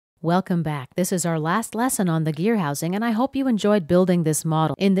Welcome back. This is our last lesson on the gear housing, and I hope you enjoyed building this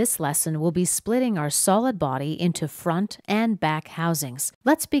model. In this lesson, we'll be splitting our solid body into front and back housings.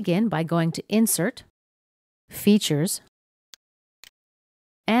 Let's begin by going to Insert, Features,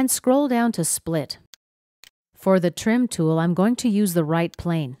 and scroll down to Split. For the Trim tool, I'm going to use the right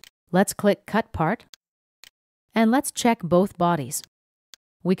plane. Let's click Cut Part, and let's check both bodies.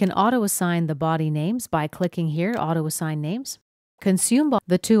 We can auto-assign the body names by clicking here, Auto-Assign Names.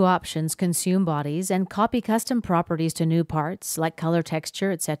 The two options, Consume Bodies and Copy Custom Properties to New Parts, like color,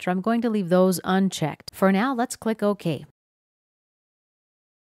 texture, etc. I'm going to leave those unchecked. For now, let's click OK.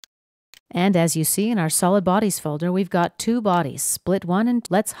 And as you see in our Solid Bodies folder, we've got two bodies, Split 1, and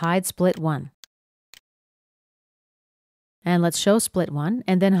let's hide Split 1. And let's show Split 1,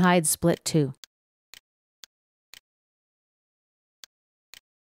 and then hide Split 2.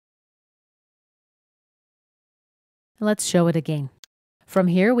 Let's show it again. From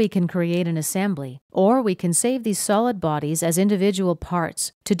here, we can create an assembly, or we can save these solid bodies as individual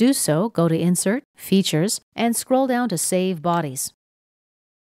parts. To do so, go to Insert, Features, and scroll down to Save Bodies.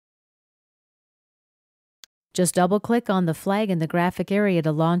 Just double-click on the flag in the graphic area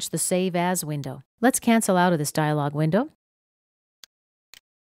to launch the Save As window. Let's cancel out of this dialog window.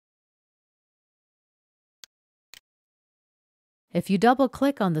 If you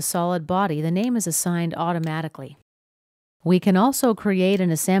double-click on the solid body, the name is assigned automatically. We can also create an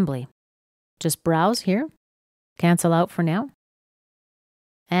assembly. Just browse here, cancel out for now,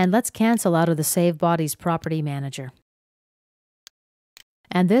 and let's cancel out of the Save Bodies Property Manager.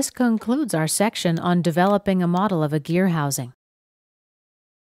 And this concludes our section on developing a model of a gear housing.